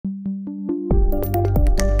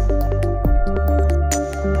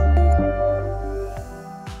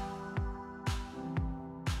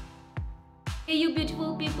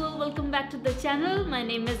people, welcome back to the channel. My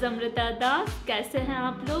name is Amrita Das. कैसे हैं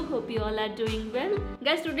आप लोग? Hope you all are doing well.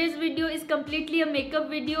 Guys, today's video is completely a makeup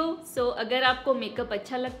video. So अगर आपको makeup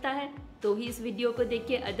अच्छा लगता है तो ही इस वीडियो को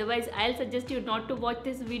देखिए. Otherwise, I'll suggest you not to watch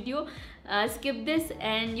this video. Skip this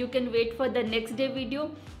and you can wait for the next day video.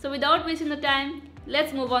 So without wasting the time,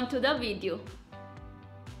 let's move on to the video.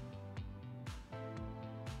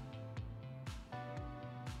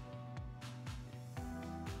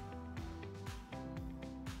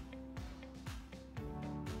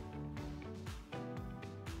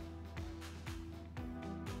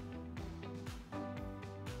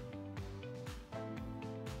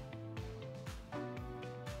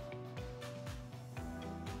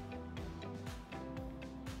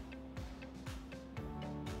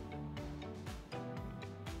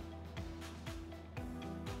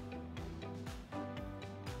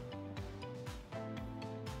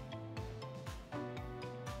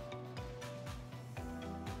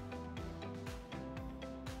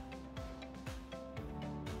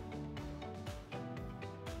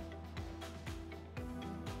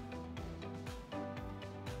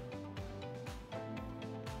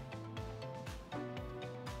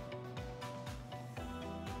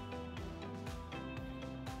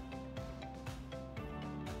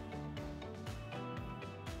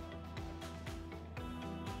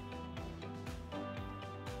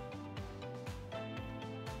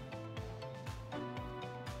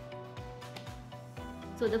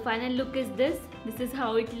 So the final look is this. This is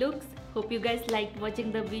how it looks. Hope you guys liked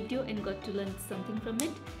watching the video and got to learn something from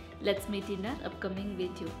it. Let's meet in our upcoming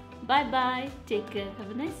video. Bye bye. Take care.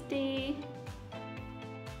 Have a nice day.